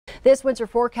This winter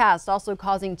forecast also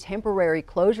causing temporary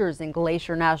closures in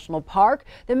Glacier National Park.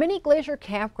 The mini Glacier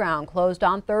campground closed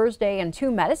on Thursday and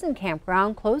 2 Medicine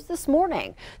campground closed this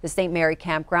morning. The St. Mary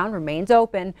campground remains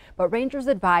open, but rangers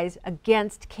advise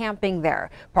against camping there.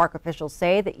 Park officials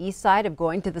say the east side of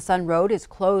Going to the Sun Road is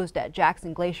closed at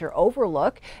Jackson Glacier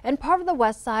Overlook, and part of the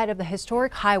west side of the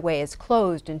historic highway is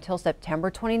closed until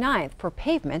September 29th for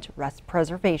pavement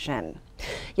preservation.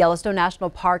 Yellowstone National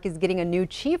Park is getting a new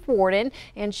chief warden,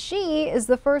 and she is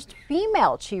the first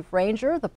female chief ranger the